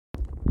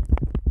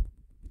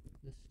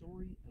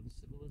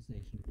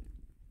Civilization,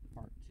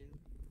 Part 2,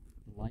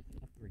 The Life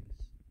of Greece,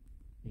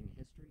 being a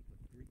history of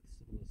Greek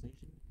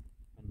civilization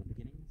from the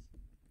beginnings,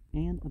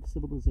 and of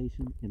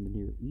civilization in the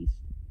Near East,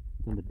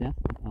 from the death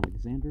of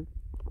Alexander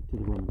to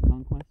the Roman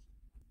conquest,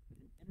 with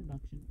an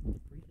introduction on the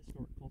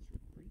prehistoric culture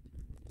of Crete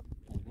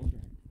by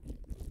Durant.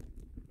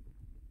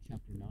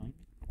 Chapter 9,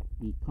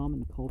 The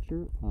Common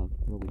Culture of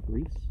Early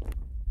Greece.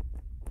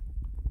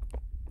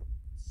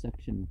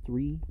 Section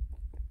 3,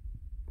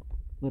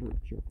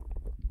 Literature.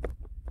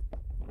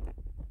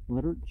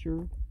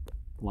 Literature,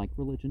 like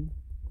religion,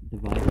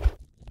 divided and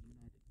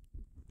united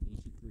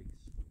ancient Greece.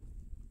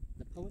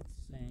 The poets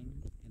sang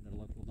in their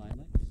local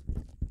dialects,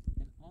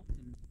 and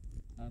often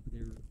of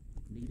their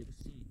native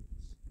scenes,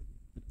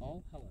 but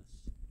all Hellas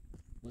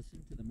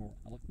listened to the more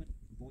eloquent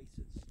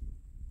voices,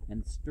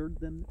 and stirred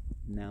them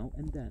now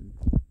and then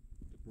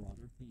to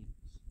broader themes.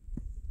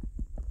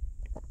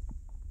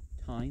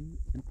 Time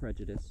and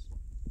prejudice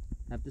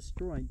have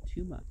destroyed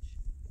too much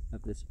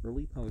of this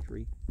early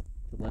poetry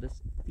to let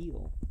us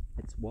feel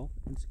its wealth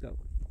and scope,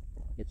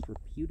 its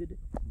reputed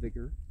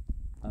vigor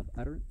of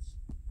utterance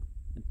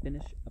and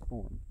finish of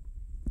form.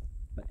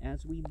 But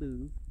as we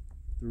move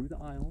through the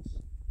isles,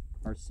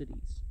 our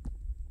cities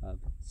of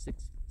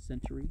 6th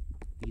century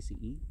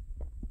BCE,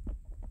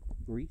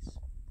 Greece,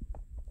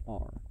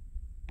 our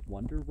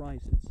wonder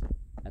rises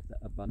at the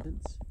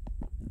abundance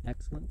and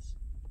excellence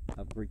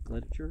of Greek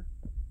literature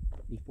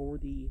before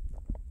the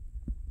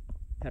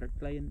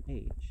Periclean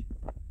age.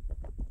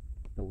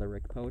 The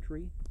lyric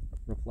poetry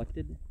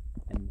reflected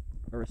an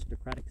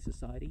aristocratic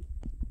society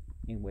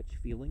in which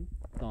feeling,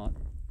 thought,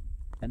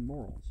 and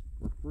morals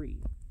were free,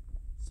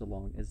 so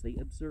long as they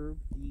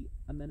observed the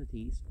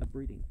amenities of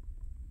breeding.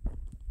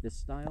 This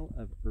style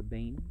of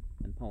urbane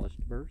and polished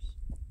verse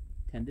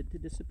tended to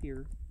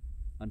disappear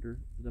under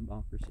the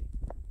democracy.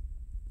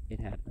 It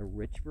had a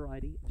rich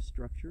variety of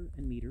structure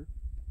and meter,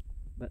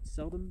 but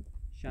seldom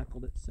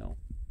shackled itself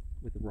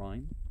with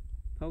rhyme.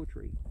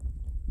 Poetry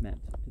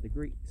meant to the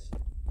Greeks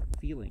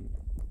feeling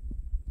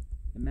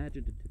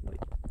imaginatively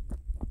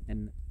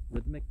and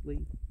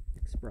rhythmically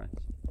expressed.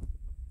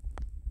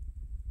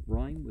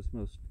 Rhyme was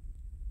most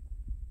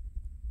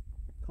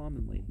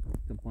commonly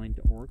confined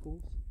to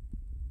oracles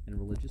and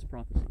religious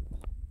prophecies,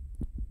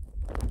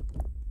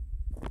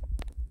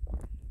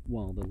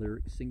 while the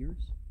lyric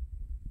singers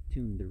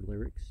tuned their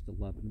lyrics to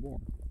love and war.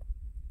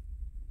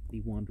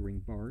 The wandering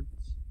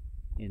bards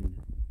in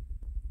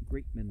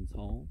great men's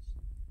halls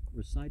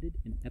recited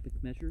in epic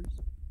measures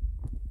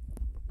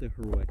the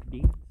heroic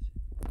deeds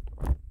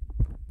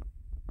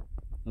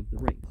of the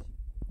race.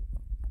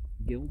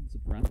 Guilds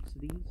of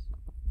rhapsodies,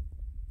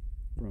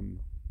 from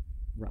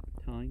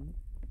rap-time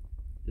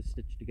to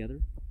stitch together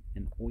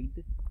an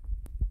ode,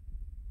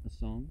 a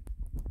song,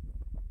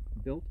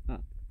 built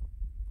up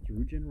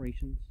through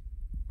generations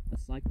a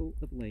cycle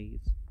of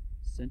lays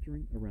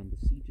centering around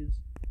the sieges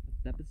of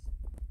Thebes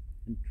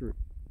and Troy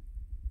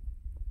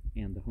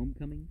and the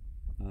homecoming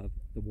of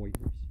the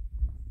warriors.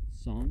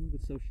 Song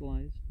was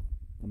socialized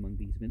among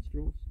these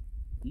minstrels,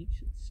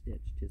 each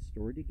stitched his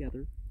story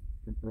together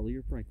from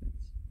earlier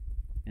fragments,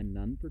 and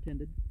none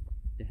pretended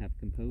to have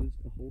composed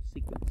a whole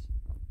sequence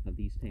of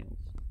these tales.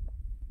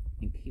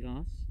 In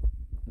Chios,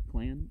 a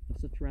clan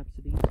of such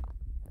rhapsodies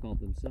called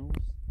themselves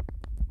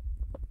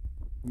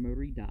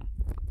Homeridae,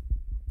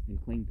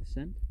 and claimed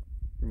descent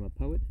from a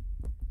poet,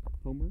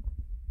 Homer,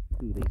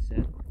 who they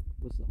said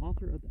was the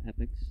author of the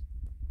epics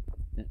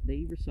that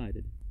they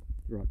recited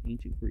throughout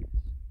ancient Greece.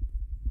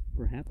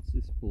 Perhaps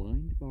this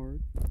blind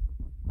bard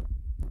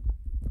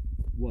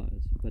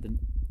was but an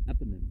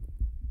eponym,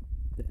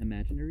 the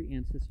imaginary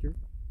ancestor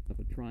of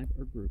a tribe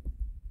or group,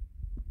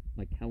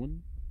 like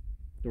Helen,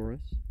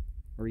 Doris,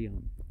 or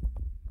Ion.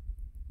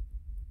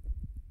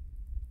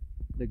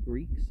 The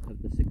Greeks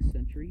of the 6th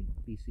century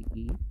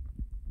BCE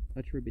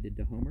attributed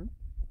to Homer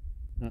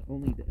not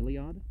only the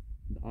Iliad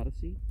and the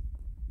Odyssey,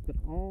 but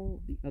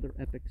all the other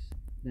epics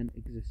then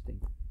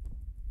existing.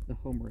 The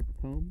Homeric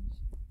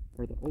poems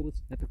are the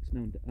oldest epics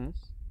known to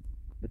us,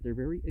 but their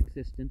very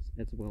existence,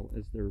 as well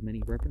as their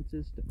many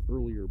references to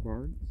earlier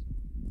bards,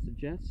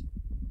 suggests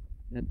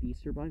that these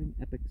surviving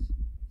epics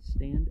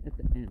stand at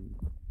the end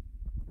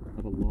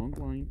of a long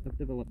line of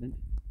development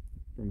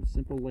from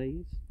simple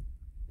lays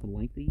to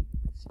lengthy,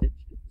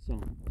 stitched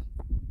songs.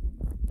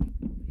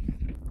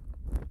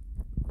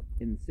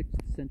 In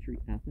 6th century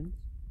Athens,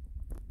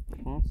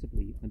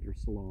 possibly under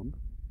Solon,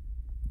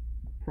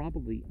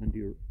 probably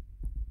under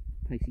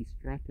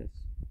Pisistratus,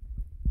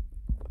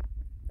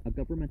 a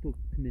governmental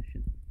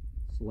commission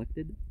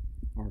selected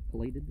or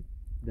collated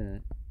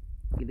the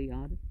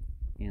Iliad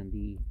and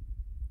the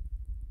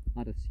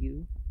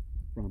Odyssey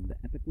from the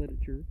epic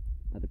literature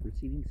of the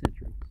preceding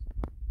centuries,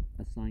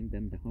 assigned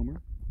them to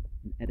Homer,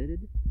 and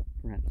edited,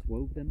 perhaps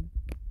wove them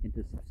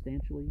into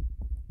substantially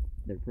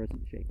their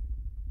present shape.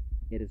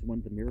 It is one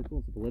of the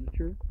miracles of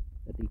literature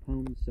that the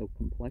poems so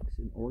complex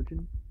in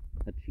origin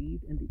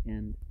achieved in the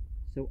end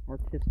so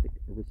artistic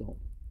a result.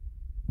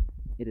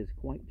 It is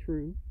quite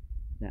true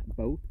that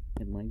both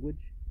in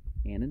language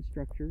and in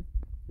structure,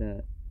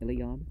 the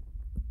Iliad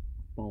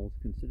falls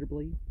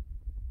considerably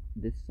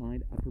this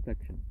side of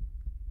perfection,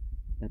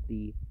 that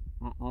the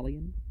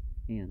Aalian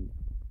and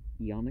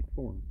Ionic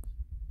forms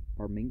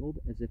are mingled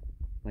as if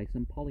by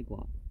some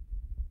polyglot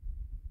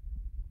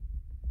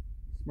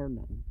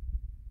Smyrna,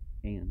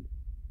 and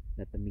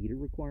that the meter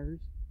requires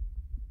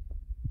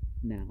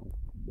now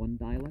one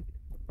dialect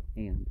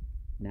and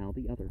now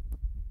the other,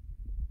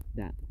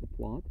 that the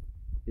plot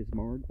is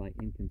marred by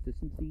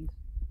inconsistencies,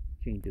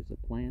 changes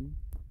of plan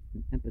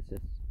and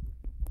emphasis,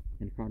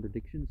 and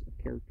contradictions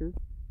of character,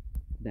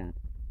 that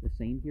the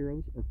same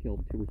heroes are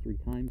killed 2 or 3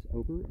 times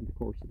over in the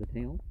course of the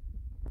tale,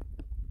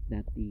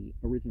 that the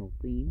original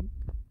theme,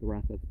 the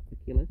wrath of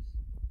Achilles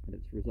and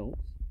its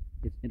results,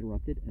 is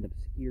interrupted and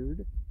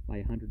obscured by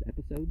 100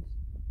 episodes,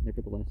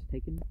 nevertheless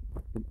taken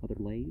from other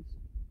lays,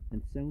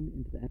 and sewn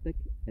into the epic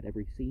at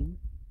every scene.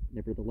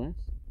 Nevertheless,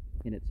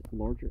 in its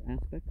larger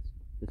aspects,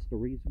 the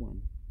story is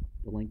one.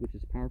 The language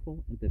is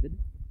powerful and vivid.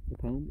 The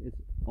poem is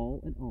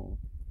all in all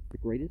the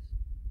greatest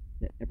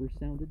that ever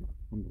sounded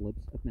on the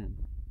lips of men.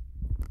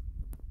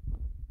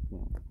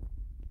 Well,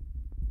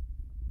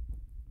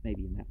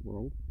 maybe in that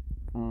world.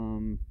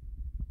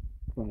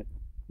 But,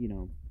 you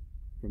know,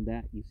 from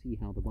that you see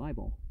how the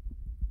Bible,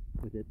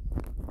 with its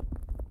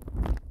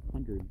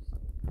hundreds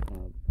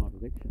of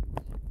contradictions,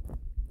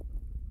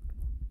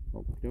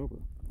 are looked over,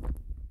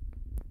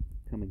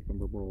 coming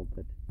from a world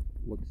that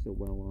looks so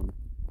well on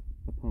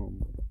a poem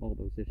with all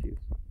those issues.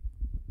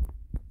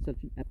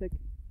 Such an epic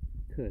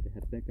could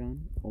have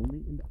begun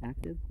only in the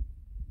active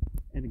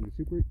and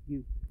exuberant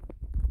youth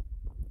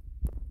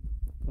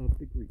of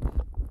the Greeks,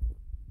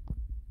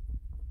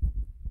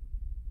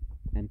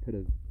 and could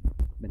have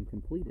been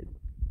completed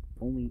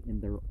only in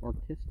their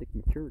artistic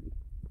maturity.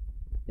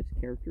 Its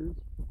characters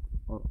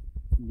are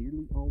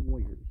nearly all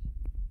warriors.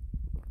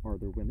 Are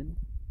there women,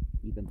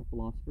 even the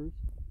philosophers,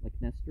 like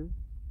Nestor,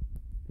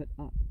 put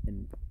up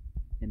in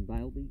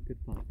inviolably good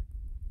fight?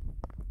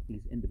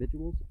 These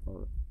individuals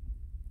are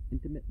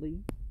intimately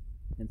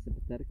and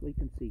sympathetically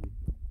conceived,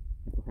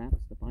 and perhaps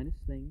the finest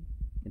thing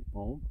in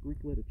all Greek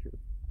literature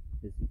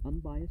is the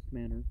unbiased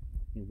manner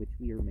in which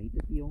we are made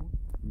to feel,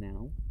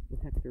 now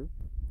with Hector,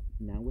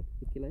 now with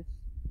Achilles.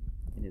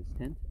 In his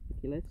tent,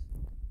 Achilles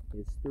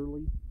is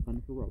thoroughly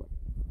unheroic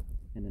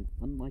and an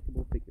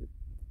unlikable figure,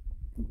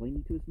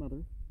 complaining to his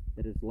mother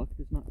that his luck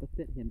does not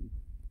befit him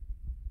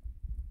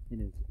in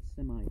his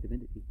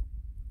semi-divinity,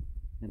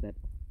 and that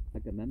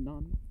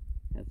Agamemnon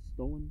has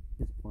stolen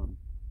his plum.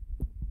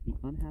 The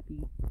unhappy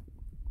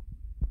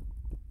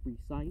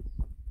Briseis,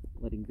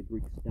 letting the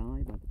Greeks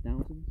die by the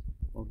thousands,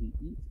 while he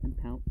eats and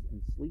pouts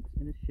and sleeps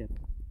in his ship,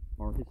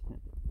 are his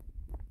tent.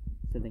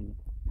 Sending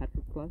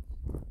Patroclus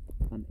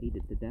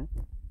unaided to death,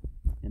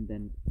 and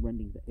then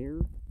rending the air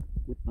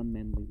with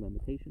unmanly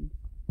lamentations.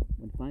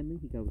 When finally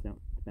he goes out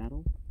to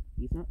battle,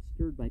 he's not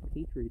stirred by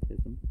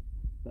patriotism,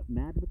 but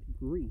mad with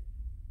grief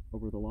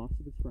over the loss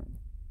of his friend.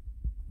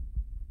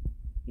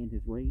 In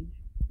his rage,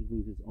 he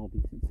loses all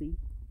decency,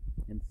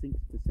 and sinks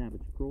to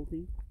savage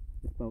cruelty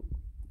with both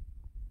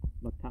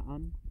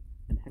Lataan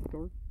and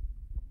Hector.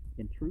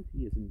 In truth,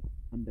 he is an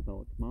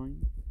undeveloped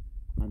mind,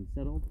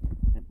 unsettled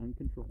and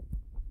uncontrolled,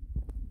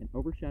 and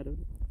overshadowed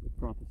with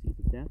prophecies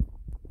of death.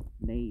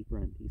 Nay,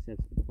 friend, he says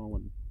to the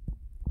fallen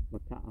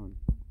Lataan,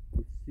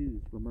 who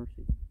sues for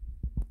mercy,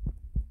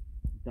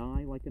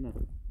 die like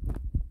another.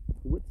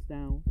 Who wouldst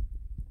thou,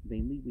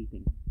 vainly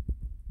weeping?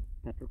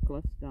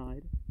 Patroclus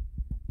died,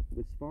 who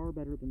was far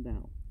better than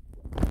thou.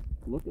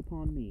 Look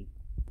upon me.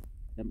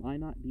 Am I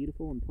not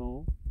beautiful and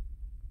tall,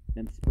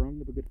 and sprung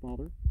of a good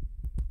father,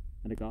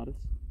 and a goddess,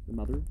 the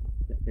mother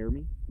that bare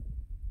me?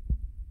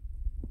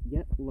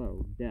 Yet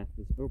lo, death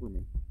is over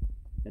me,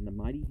 and the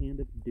mighty hand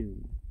of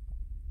doom.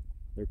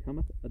 There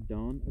cometh a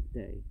dawn of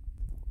day,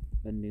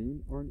 a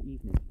noon or an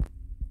evening,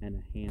 and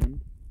a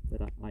hand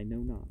that I know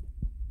not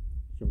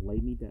shall lay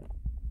me dead.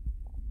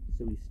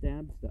 So he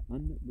stabs the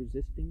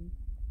unresisting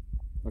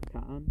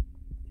Lakaan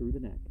through the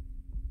neck,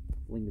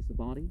 flings the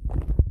body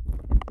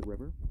into the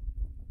river,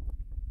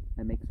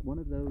 and makes one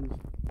of those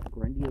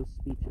grandiose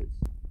speeches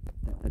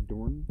that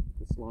adorn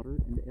the slaughter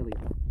in the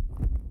Iliad,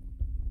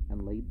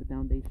 and laid the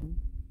foundation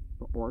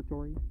for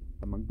oratory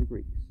among the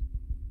Greeks.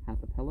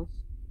 Half of Hellas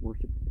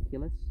worshipped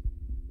Achilles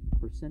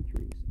for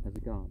centuries as a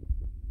god.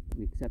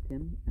 We accept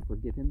him and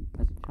forgive him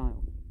as a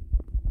child.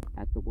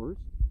 At the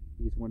worst,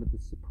 he is one of the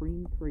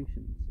supreme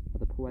creations of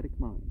the poetic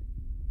mind.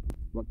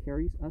 What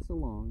carries us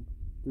along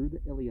through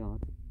the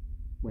Iliad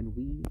when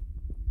we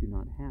do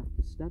not have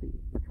to study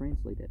or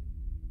translate it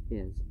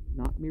is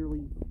not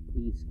merely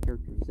these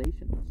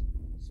characterizations,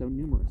 so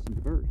numerous and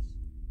diverse,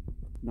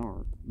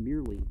 nor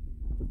merely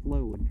the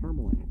flow and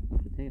turmoil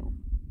of the tale,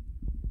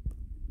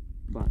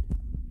 but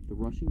the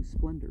rushing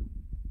splendor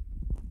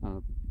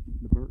of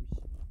the verse.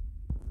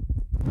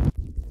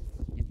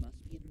 It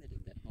must be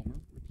admitted that Homer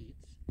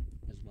repeats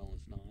as well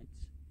as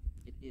nods.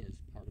 It is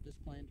part of his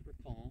plan to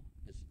recall,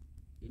 as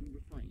in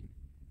refrain,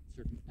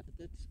 certain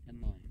epithets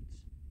and lines.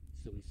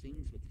 So he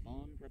sings with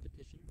fond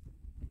repetition,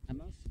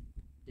 Amos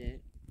de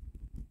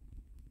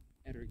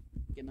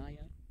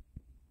Ergemia,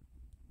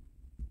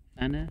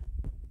 Fana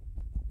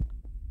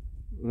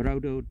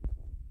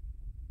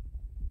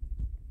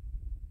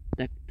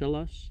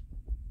Rhododactylus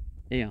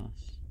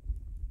eos,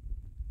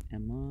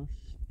 emas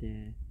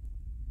de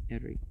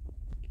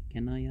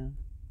Ericenia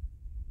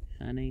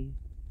Thane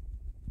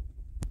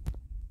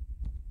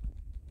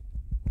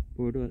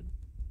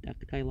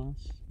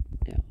Rhododactylus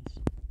eos.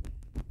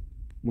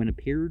 When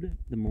appeared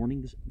the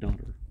morning's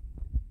daughter,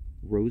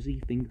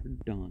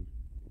 rosy-fingered dawn.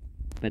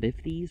 But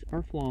if these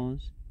are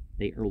flaws,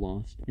 they are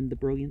lost in the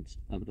brilliance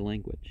of the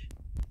language,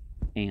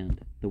 and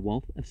the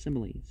wealth of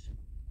similes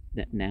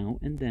that now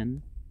and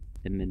then,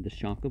 amid the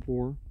shock of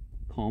war,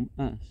 calm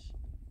us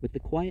with the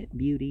quiet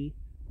beauty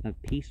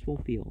of peaceful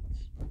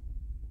fields.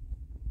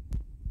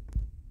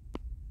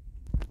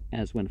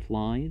 As when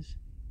flies,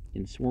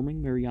 in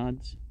swarming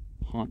myriads,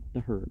 haunt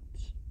the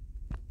herds,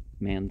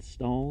 man's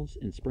stalls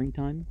in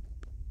springtime,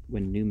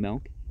 when new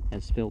milk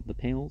has filled the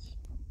pails,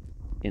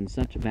 in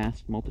such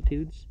vast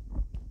multitudes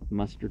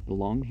mustered the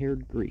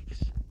long-haired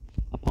Greeks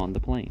upon the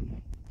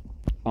plain,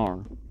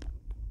 are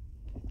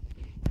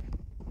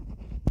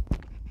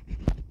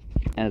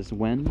as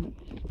when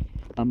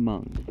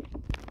among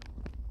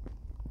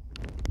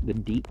the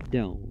deep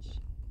dells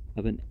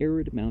of an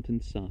arid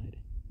mountain-side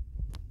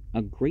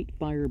a great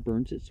fire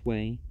burns its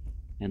way,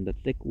 and the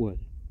thick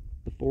wood,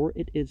 before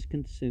it is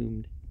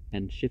consumed,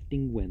 and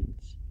shifting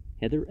winds,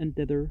 hither and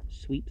thither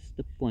sweeps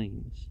the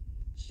flames,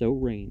 so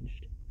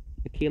ranged,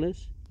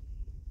 Achilles,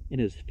 in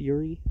his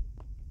fury,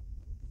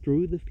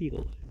 through the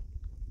field,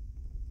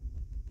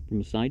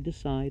 from side to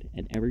side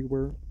and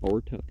everywhere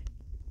o'ertook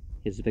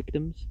his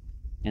victims,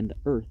 and the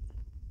earth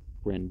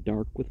ran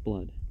dark with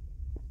blood.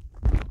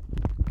 The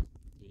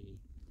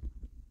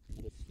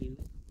scene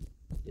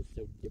is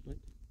so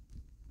different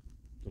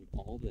from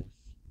all this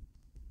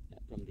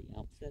that from the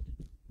outset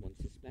one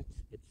suspects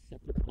its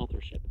separate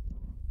authorship.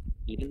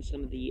 Even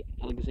some of the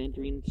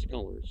Alexandrian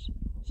scholars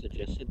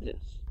suggested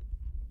this,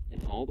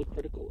 and all the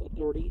critical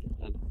authority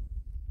of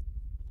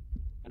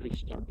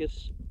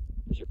Aristarchus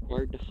was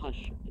required to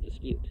hush the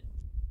dispute.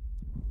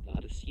 The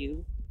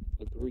Odyssey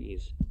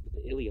agrees with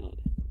the Iliad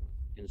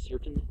in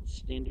certain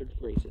standard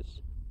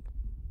phrases.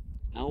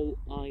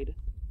 Owl-eyed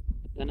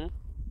Athena,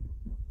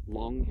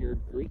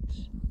 long-haired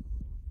Greeks,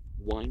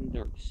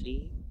 wine-dark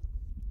sea,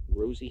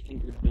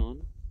 rosy-fingered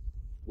dawn,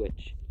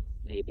 which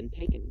may have been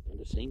taken from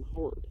the same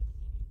horde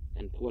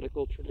and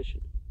poetical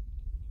tradition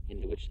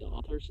into which the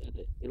authors of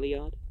the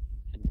Iliad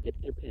had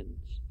dipped their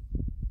pens.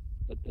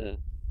 But the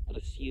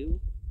Odyssey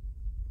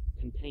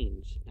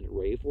contains an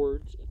array of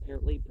words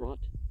apparently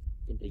brought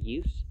into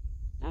use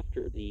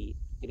after the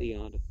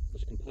Iliad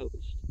was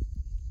composed.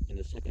 In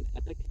the second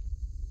epic,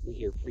 we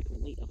hear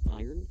frequently of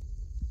iron,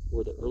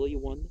 where the early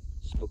one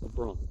spoke of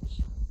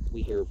bronze.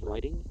 We hear of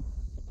writing,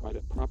 of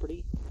private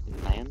property,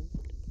 and land,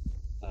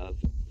 of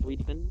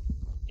freedmen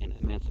and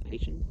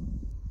emancipation,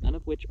 none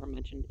of which are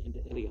mentioned in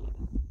the Iliad.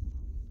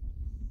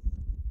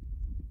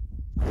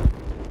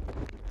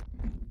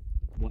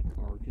 What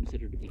are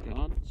considered to be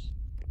gods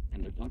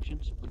and their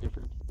functions are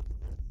different.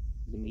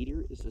 The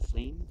meter is the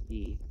same,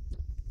 the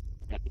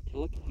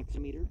dactylic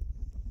hexameter,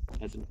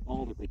 as in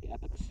all the Greek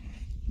epics,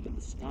 but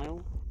the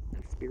style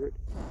and spirit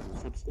and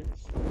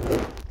substance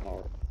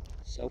are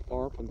so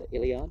far from the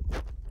Iliad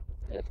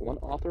that if one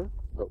author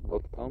wrote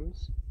both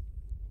poems,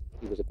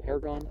 he was a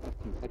paragon of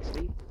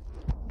complexity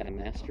and a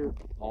master of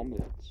all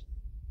moods.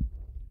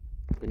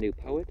 The new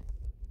poet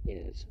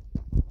is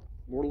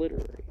more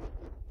literary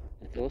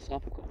and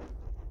philosophical,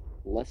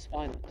 less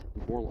violent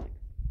and warlike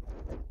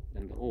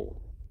than the old,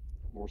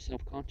 more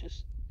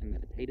self-conscious and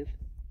meditative,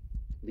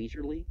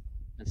 leisurely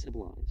and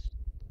civilized,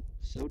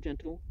 so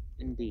gentle,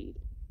 indeed,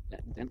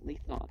 that Bentley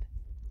thought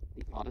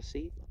the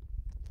Odyssey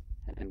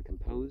had been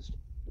composed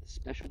for the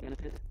special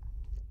benefit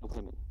of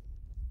women.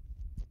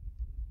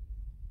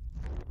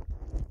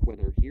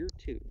 Whether here,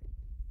 too,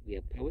 we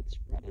have poets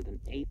rather than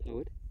a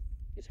poet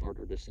is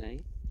harder to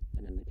say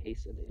than in the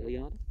case of the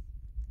Iliad.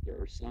 There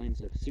are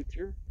signs of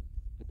suture,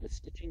 but the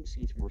stitching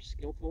seems more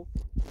skillful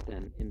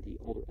than in the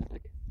older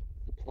epic.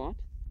 The plot,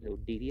 though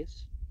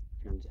devious,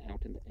 turns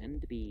out in the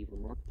end to be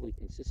remarkably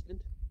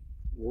consistent,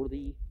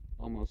 worthy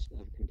almost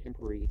of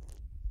contemporary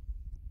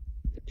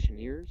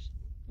fictioneers.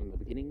 From the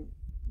beginning,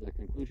 the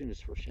conclusion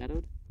is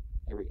foreshadowed.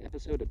 Every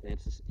episode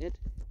advances it,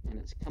 and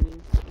its coming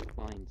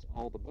binds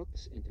all the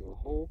books into a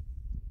whole.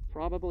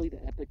 Probably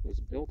the epic was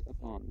built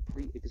upon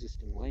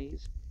pre-existing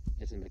lays,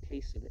 as in the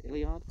case of the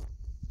Iliad,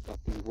 but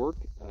the work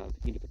of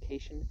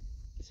unification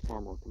is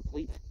far more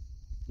complete.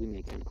 We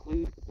may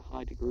conclude with a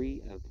high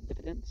degree of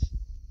diffidence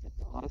that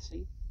the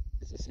Odyssey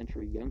is a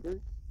century younger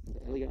than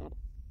the Iliad,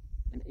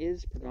 and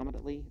is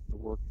predominantly the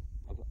work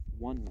of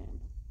one man.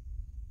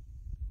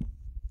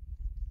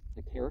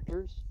 The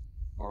characters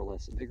are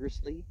less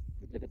vigorously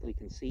and vividly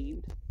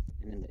conceived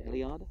than in the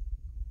Iliad.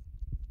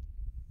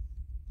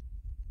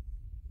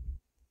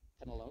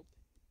 Penelope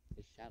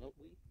is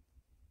shadowy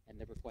and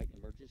never quite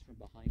emerges from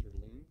behind her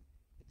loom,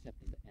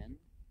 except in the end,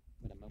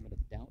 when a moment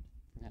of doubt,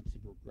 perhaps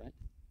of regret,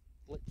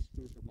 flits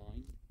through her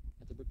mind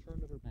at the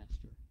return of her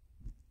master.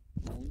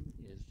 Helen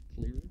is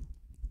clear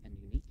and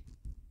unique.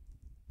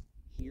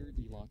 Here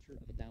the watcher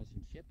of 1,000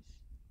 ships,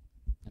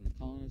 and the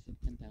cause of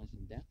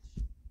 10,000 deaths,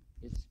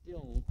 is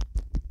still,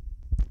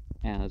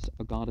 as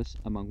a goddess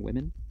among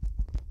women,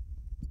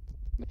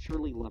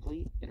 maturely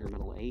lovely in her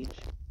middle age,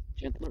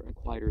 gentler and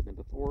quieter than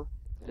before,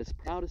 but as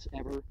proud as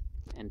ever,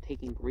 and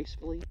taking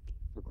gracefully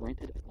for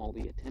granted all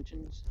the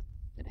attentions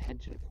that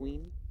hedge a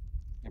queen.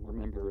 And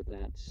remember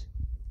that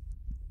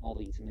all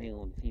these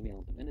male and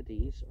female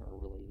divinities are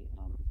really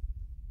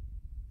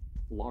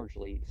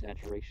largely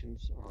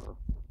exaggerations or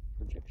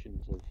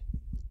projections of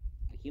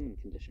the human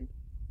condition.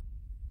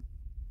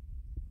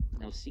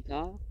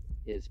 Nausicaa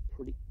is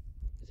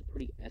a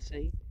pretty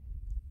essay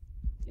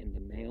in the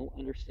male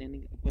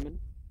understanding of women.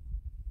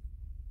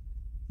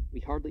 We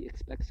hardly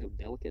expect so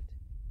delicate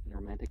and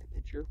romantic a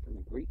picture from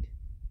a Greek.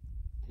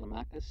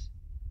 Telemachus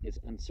is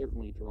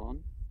uncertainly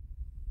drawn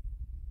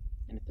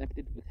and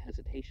affected with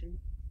hesitation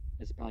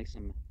as by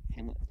some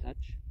Hamlet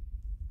touch,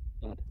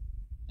 but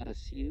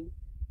Odysseu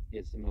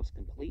is the most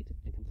complete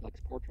and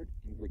complex portrait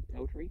in Greek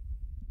poetry.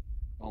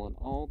 All in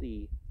all,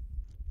 the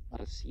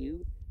Odysseu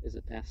is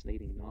a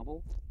fascinating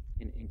novel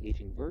in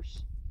engaging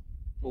verse,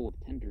 full of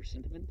tender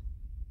sentiment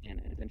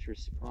and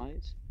adventurous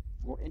surprise,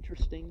 more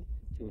interesting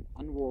to an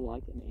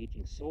unwarlike and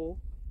aging soul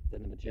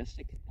than the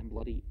majestic and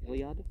bloody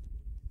Iliad.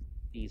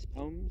 These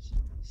poems,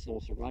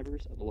 sole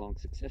survivors of a long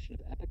succession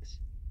of epics,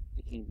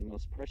 became the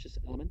most precious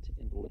element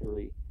in the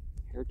literary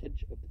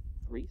heritage of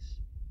Greece.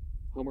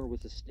 Homer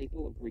was a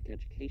staple of Greek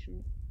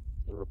education,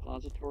 the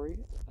repository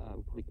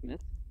of Greek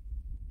myth,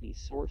 the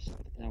source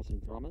of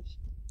 1,000 dramas,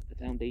 the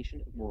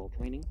foundation of moral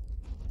training,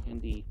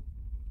 and the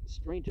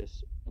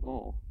strangest of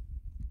all,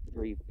 the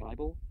very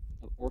Bible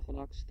of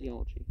Orthodox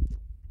theology.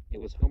 It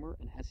was Homer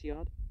and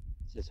Hesiod,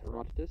 says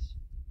Herodotus,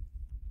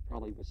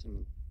 probably with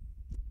some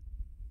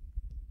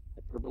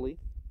hyperbole,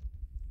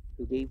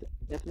 who gave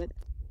definite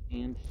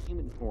and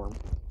human form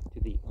to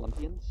the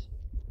Olympians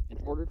and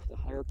ordered the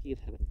hierarchy of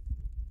heaven.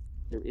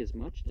 There is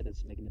much that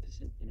is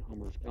magnificent in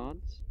Homer's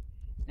gods,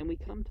 and we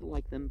come to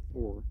like them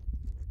for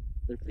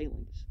their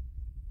failings.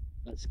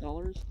 But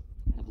scholars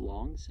have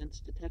long since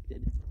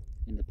detected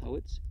in the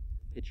poets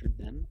who pictured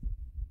them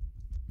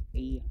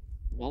a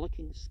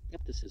rollicking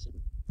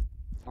skepticism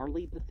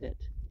hardly befit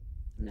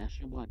the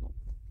national Bible.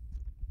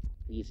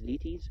 These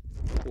deities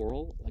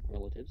quarrel like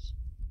relatives,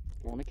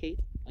 fornicate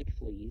like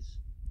fleas,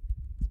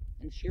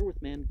 and share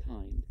with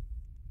mankind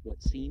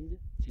what seemed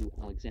to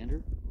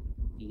Alexander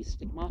the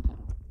stigmata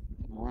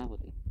of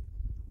morality,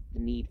 the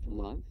need for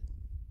love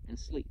and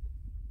sleep.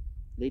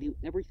 They do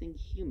everything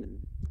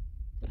human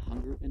but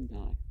hunger and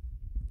die.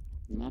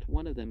 Not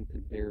one of them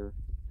could bear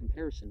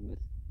comparison with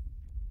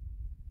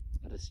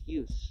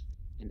Odysseus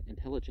in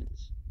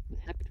intelligence, with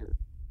Hector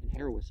in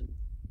heroism,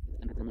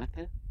 with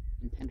Andromache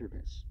in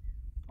tenderness,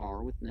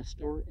 or with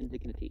Nestor in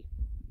dignity.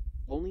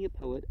 Only a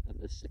poet of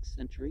the 6th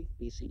century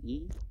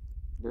BCE,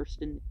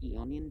 versed in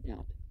Aeonian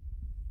doubt,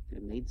 could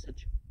have made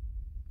such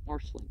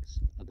farcelings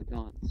of the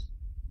gods.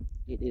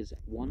 It is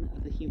one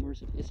of the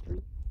humors of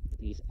history that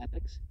these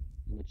epics,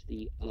 in which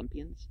the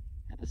Olympians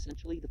have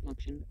essentially the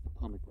function of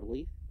comic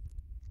relief,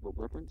 were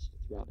referenced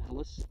throughout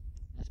Hellas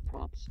as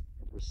props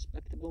of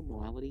respectable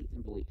morality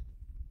and belief.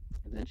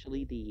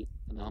 Eventually, the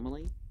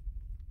anomaly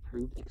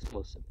proved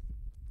explosive.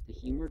 The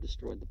humor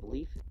destroyed the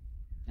belief,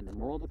 and the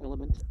moral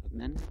development of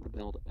men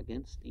rebelled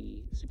against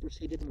the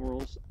superseded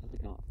morals of the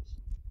gods.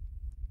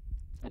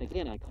 And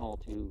again, I call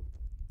to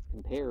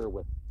compare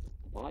with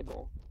the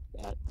Bible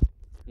that,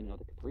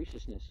 the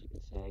capriciousness, you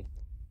could say,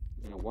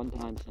 one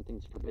time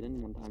something's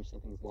forbidden, one time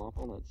something's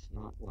lawful. It's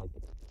not like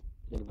the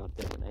thing about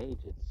day and age.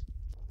 It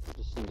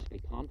just seems to be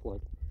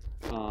conflict.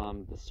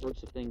 The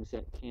sorts of things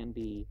that can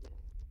be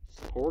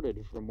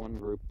supported from one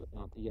group but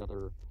not the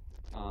other,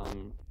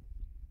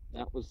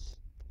 that was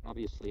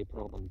obviously a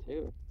problem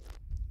too.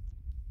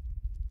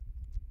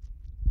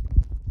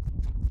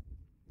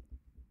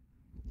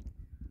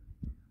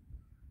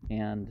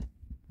 And,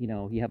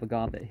 you have a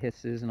god that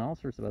hisses and all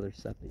sorts of other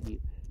stuff that you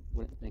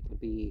wouldn't think would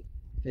be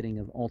fitting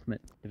of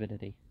ultimate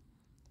divinity,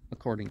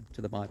 according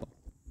to the Bible.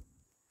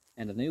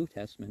 And the New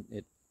Testament,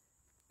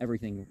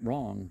 everything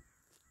wrong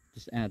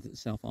just adds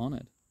itself on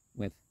it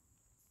with,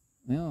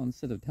 well,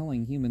 instead of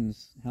telling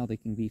humans how they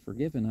can be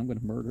forgiven, I'm going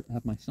to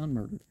have my son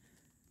murdered.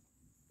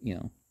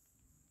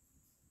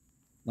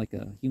 Like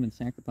a human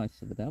sacrifice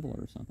to the devil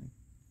or something.